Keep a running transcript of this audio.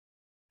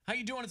How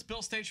you doing? It's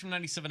Bill Stage from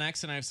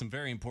 97X, and I have some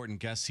very important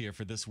guests here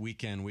for this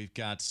weekend. We've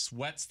got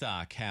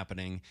Sweatstock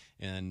happening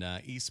in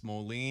East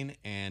Moline,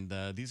 and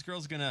these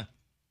girls are going to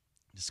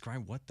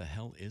describe what the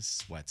hell is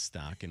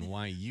Sweatstock and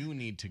why you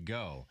need to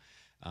go.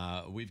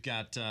 We've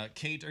got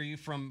Kate. Are you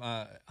from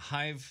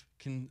Hive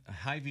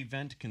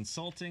Event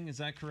Consulting? Is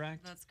that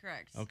correct? That's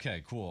correct.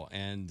 Okay, cool.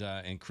 And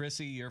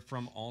Chrissy, you're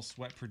from All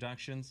Sweat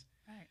Productions.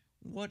 Right.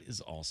 What is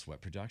All Sweat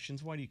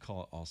Productions? Why do you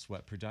call it All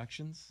Sweat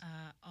Productions?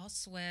 All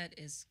Sweat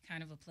is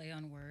kind of a play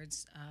on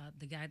words.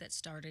 The guy that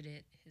started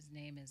it, his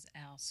name is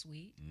Al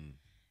Sweet,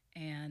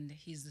 and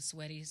he's the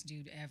sweatiest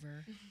dude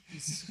ever.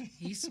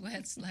 He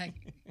sweats like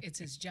it's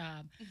his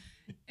job.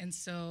 And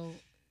so,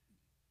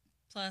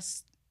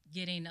 plus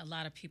getting a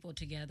lot of people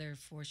together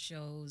for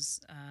shows,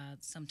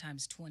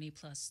 sometimes 20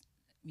 plus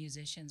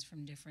musicians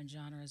from different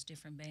genres,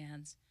 different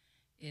bands,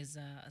 is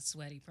a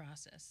sweaty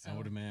process. So, I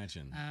would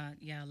imagine.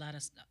 Yeah, a lot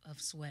of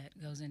sweat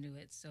goes into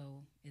it,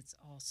 so it's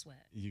all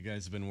sweat. You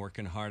guys have been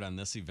working hard on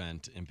this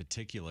event in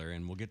particular,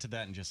 and we'll get to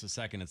that in just a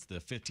second. It's the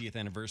 50th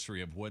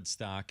anniversary of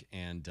Woodstock,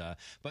 and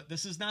but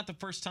this is not the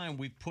first time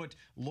we've put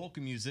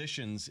local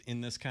musicians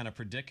in this kind of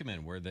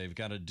predicament where they've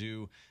got to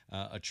do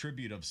a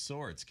tribute of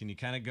sorts. Can you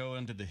kind of go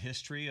into the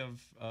history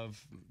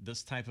of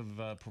this type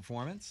of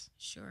performance?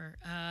 Sure.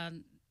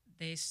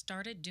 They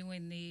started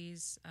doing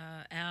these.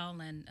 Al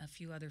and a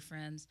few other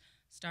friends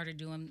started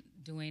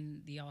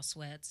doing the All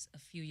Sweats a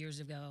few years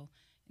ago,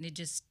 and it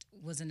just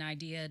was an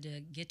idea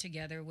to get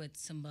together with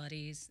some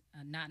buddies,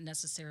 not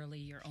necessarily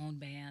your own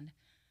band,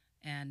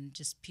 and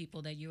just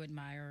people that you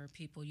admire or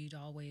people you'd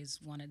always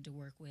wanted to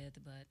work with,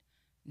 but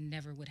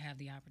never would have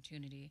the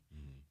opportunity,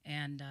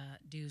 and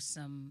do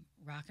some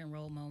rock and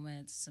roll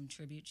moments, some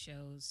tribute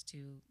shows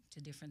to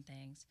different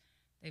things.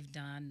 They've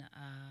done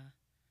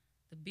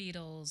the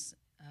Beatles.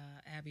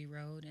 Abbey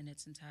Road in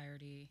its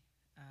entirety,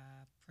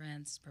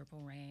 Prince,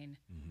 Purple Rain.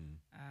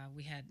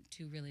 We had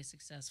two really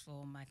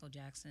successful Michael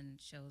Jackson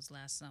shows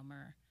last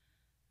summer,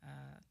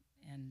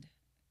 and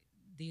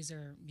these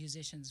are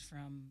musicians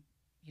from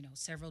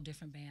several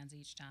different bands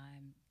each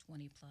time,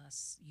 20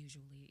 plus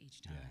usually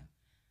each time.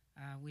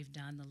 Yeah. We've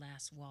done the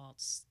Last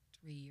Waltz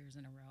 3 years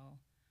in a row.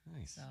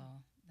 Nice. So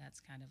that's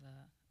kind of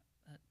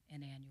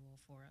an annual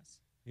for us.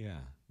 Yeah,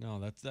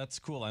 no, that's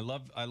cool. I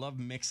love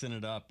mixing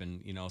it up,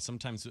 and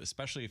sometimes,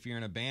 especially if you're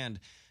in a band,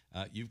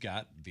 you've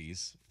got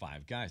these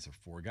 5 guys or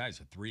 4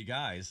 guys or 3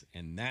 guys,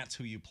 and that's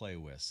who you play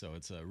with. So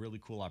it's a really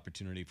cool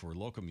opportunity for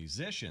local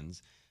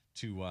musicians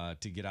to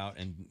get out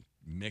and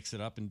mix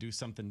it up and do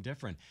something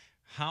different.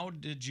 How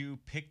did you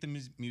pick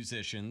the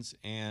musicians,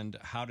 and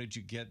how did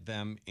you get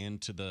them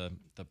into the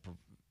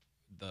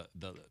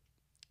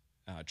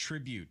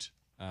tribute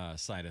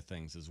side of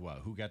things as well?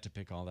 Who got to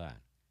pick all that?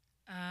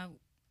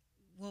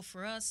 Well,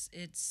 for us,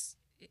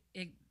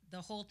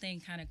 the whole thing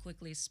kind of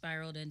quickly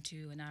spiraled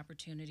into an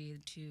opportunity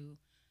to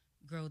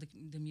grow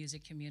the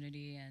music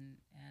community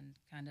and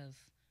kind of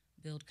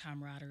build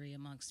camaraderie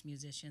amongst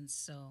musicians.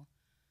 So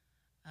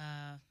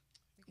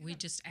we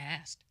just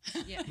asked.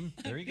 Yeah.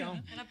 There you go.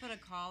 And I put a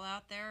call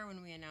out there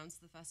when we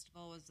announced the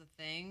festival was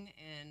a thing,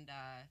 and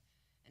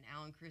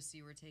Al and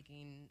Chrissy were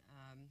taking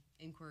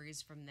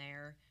inquiries from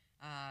there.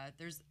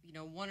 There's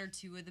 1 or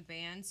 2 of the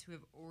bands who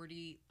have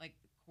already, like,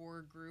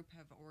 core group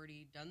have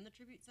already done the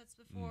tribute sets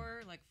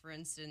before. Like, for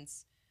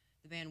instance,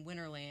 the band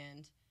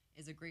Winterland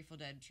is a Grateful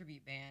Dead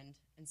tribute band,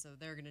 and so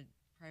they're going to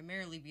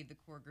primarily be the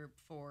core group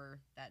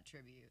for that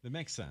tribute. That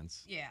makes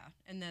sense. Yeah,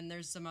 and then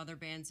there's some other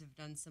bands who've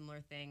done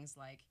similar things,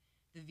 like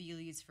the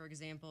Velies, for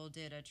example,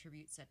 did a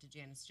tribute set to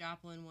Janis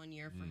Joplin one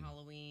year for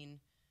Halloween.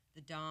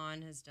 The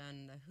Dawn has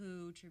done the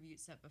Who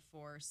tribute set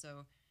before,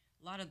 so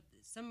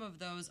some of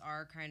those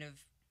are kind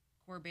of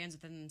core bands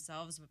within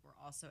themselves, but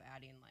we're also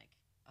adding like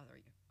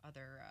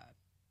other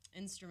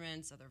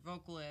instruments, other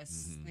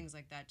vocalists, things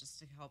like that, just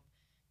to help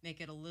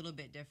make it a little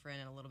bit different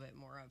and a little bit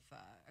more of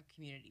a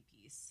community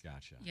piece.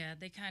 Gotcha. Yeah,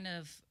 they kind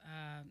of,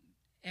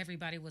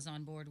 everybody was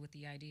on board with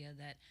the idea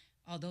that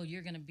although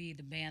you're going to be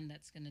the band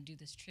that's going to do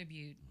this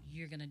tribute,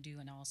 you're going to do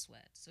an all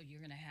sweat. So you're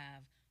going to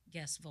have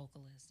guest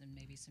vocalists and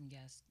maybe some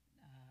guests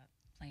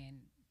playing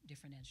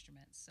different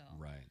instruments. So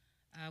right.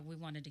 We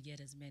wanted to get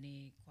as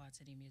many Quad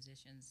City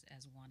musicians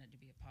as wanted to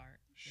be a part,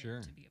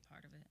 to be a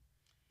part of it.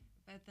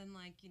 But then,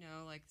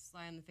 like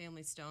Sly and the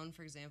Family Stone,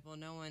 for example,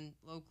 no one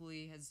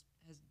locally has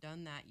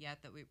done that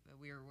yet that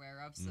we are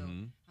aware of. So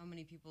how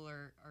many people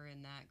are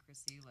in that,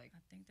 Chrissy? Like, I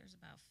think there's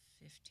about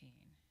 15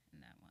 in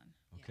that one.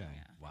 Okay.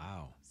 Yeah.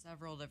 Wow.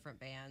 Several different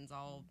bands,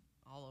 all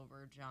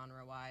over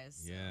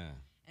genre-wise. So. Yeah.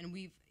 And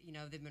we've,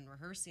 they've been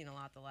rehearsing a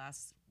lot the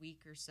last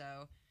week or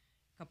so,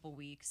 couple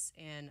weeks,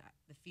 and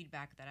the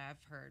feedback that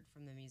I've heard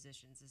from the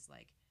musicians is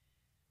like,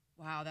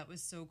 wow, that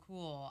was so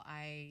cool.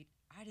 I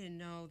didn't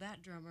know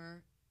that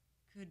drummer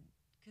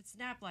could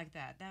snap like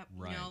that.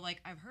 Right.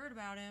 Like, I've heard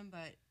about him,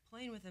 but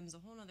playing with him is a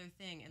whole other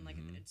thing. And like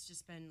it's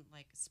just been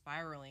like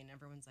spiraling.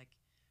 Everyone's like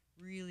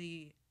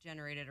really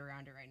generated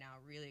around it right now,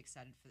 really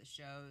excited for the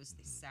shows.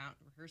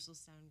 Rehearsals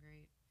sound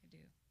great. They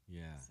do.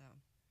 Yeah. So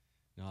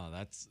No,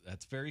 that's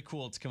very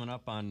cool. It's coming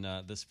up on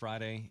this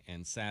Friday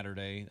and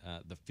Saturday,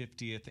 the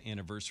 50th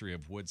anniversary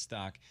of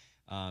Woodstock.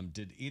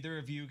 Did either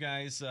of you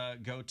guys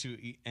go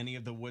to any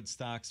of the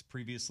Woodstocks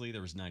previously?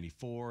 There was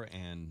 94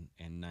 and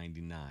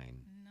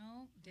 99.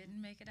 No,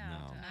 didn't make it out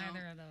No. to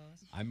either of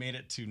those. I made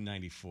it to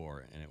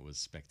 94, and it was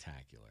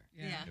spectacular.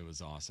 Yeah. It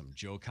was awesome.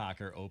 Joe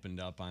Cocker opened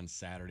up on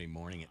Saturday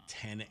morning at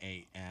 10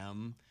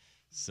 a.m.,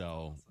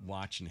 so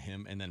watching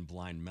him, and then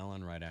Blind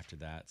Melon right after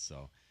that.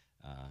 So,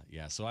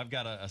 so I've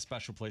got a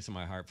special place in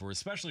my heart for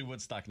especially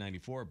Woodstock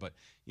 94, but,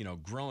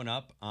 growing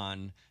up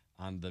on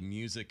the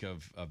music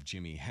of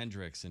Jimi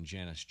Hendrix and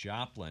Janis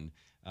Joplin,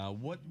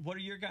 what are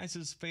your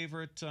guys'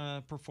 favorite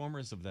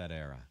performers of that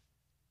era?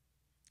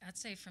 I'd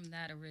say from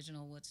that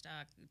original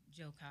Woodstock,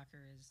 Joe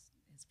Cocker is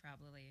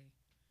probably,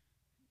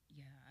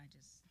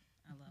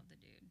 I love the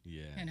dude.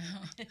 Yeah.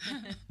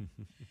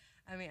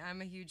 I mean,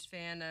 I'm a huge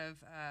fan of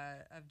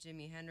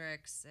Jimi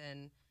Hendrix,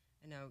 and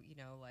I know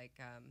like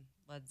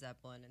Led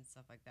Zeppelin and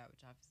stuff like that,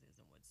 which obviously is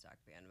a Woodstock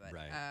band. But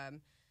Right.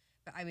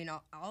 but I mean,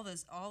 all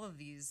of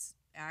these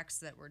acts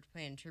that we're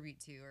paying tribute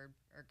to are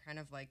kind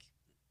of like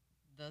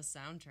the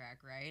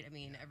soundtrack, right? I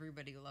mean,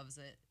 everybody loves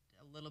it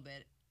a little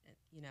bit,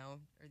 or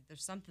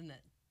there's something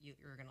that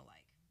you're gonna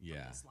like from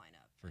this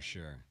lineup for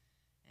sure.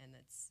 And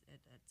it's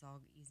all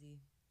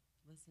easy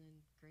listening,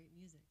 great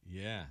music.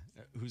 Yeah.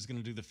 Who's going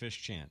to do the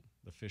fish chant,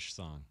 the fish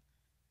song?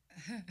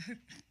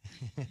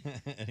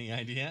 Any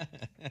idea?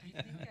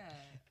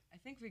 I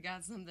think we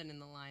got something in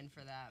the line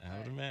for that. I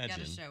would but imagine. You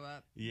got to show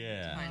up.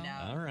 Yeah. To find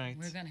out. All right.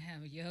 We're gonna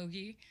have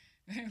Yogi.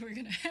 we're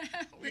gonna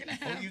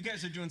have. You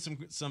guys are doing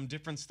some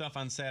different stuff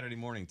on Saturday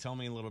morning. Tell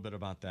me a little bit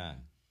about that.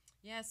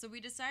 Yeah, so we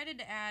decided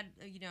to add,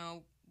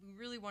 we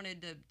really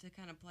wanted to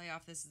kind of play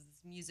off this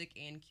music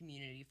and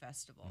community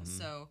festival. Mm-hmm.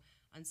 So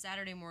on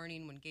Saturday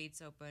morning when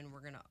gates open,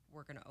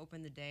 we're gonna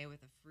open the day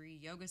with a free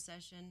yoga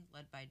session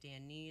led by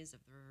Dan Nees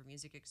of the River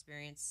Music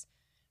Experience.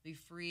 It'll be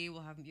free.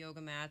 We'll have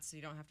yoga mats, so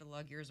you don't have to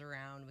lug yours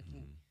around. We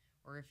can,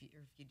 or if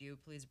you do,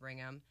 please bring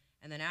them.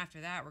 And then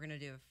after that, we're gonna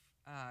do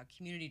a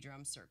community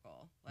drum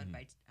circle led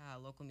by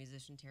local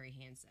musician Terry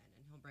Hansen,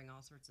 and he'll bring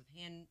all sorts of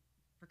hand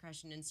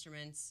percussion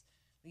instruments.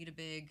 Lead a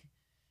big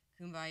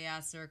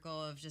kumbaya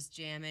circle of just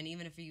jamming.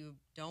 Even if you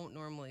don't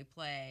normally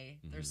play,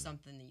 there's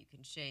something that you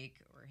can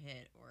shake or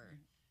hit or,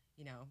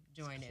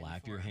 join in.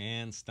 Clap your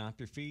hands, stomp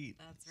your feet.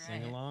 That's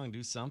Sing right. along,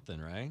 do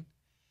something, right?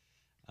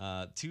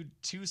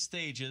 Two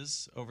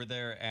stages over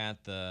there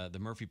at the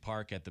Murphy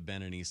Park at the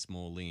Ben and East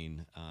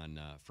Moline on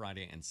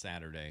Friday and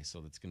Saturday.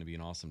 So that's going to be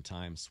an awesome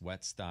time.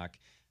 Sweatstock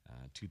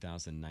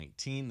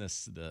 2019.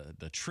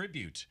 The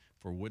tribute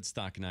for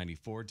Woodstock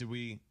 94. Did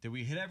we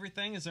hit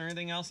everything? Is there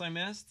anything else I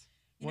missed?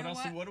 What else?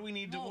 What do we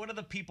need to? What do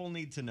the people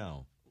need to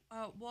know?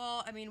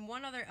 Well, I mean,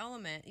 one other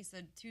element. You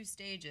said two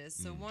stages.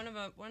 So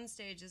one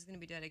stage is going to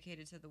be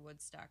dedicated to the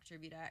Woodstock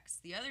tribute acts.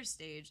 The other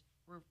stage,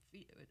 a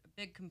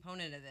big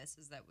component of this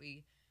is that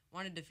we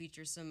wanted to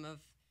feature some of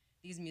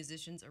these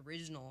musicians'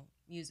 original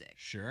music.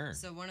 Sure.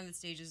 So one of the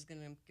stages is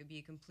going to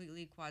be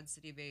completely Quad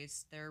City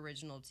based. Their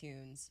original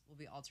tunes will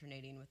be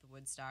alternating with the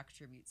Woodstock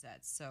tribute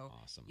sets. So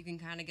Awesome. you can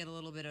kind of get a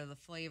little bit of the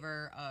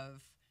flavor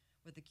of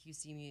what the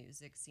QC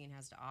music scene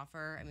has to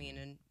offer. I mean,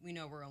 and we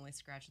know we're only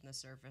scratching the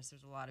surface.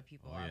 There's a lot of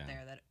people out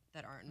there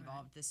that aren't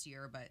involved this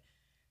year, but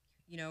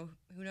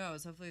who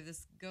knows? Hopefully if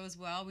this goes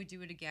well, we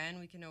do it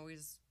again. We can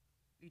always,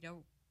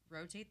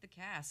 rotate the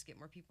cast, get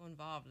more people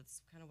involved.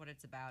 It's kind of what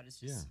it's about. It's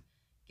just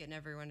getting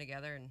everyone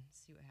together and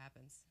see what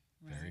happens.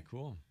 Right. Very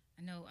cool.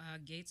 I know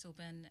gates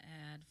open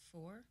at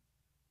 4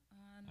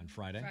 On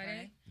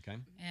Friday. Okay.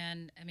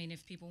 And I mean,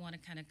 if people want to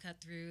kind of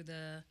cut through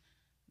the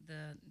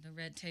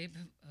red tape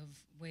of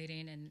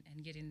waiting and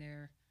getting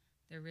their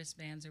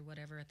wristbands or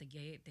whatever at the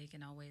gate, they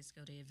can always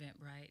go to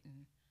Eventbrite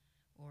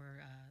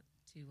or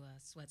to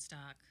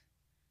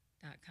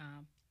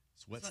sweatstock.com.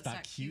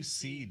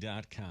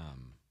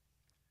 Sweatstockqc.com.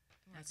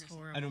 That's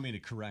horrible. I don't mean to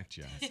correct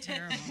you. That's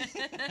terrible. Send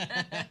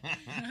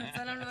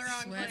them to the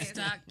wrong place.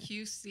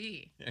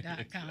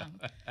 Sweatstockqc.com.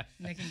 And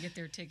they can get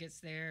their tickets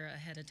there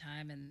ahead of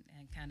time and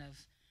kind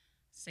of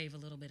save a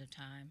little bit of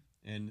time.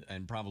 And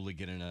probably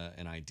get an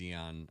idea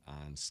on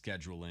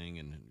scheduling,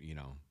 and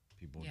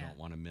people don't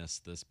want to miss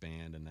this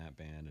band and that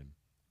band, and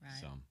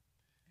so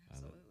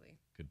Absolutely.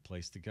 good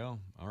place to go.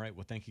 All right,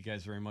 well, thank you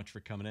guys very much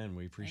for coming in.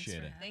 We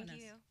appreciate it. Thank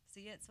you.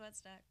 See you at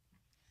Sweatstock.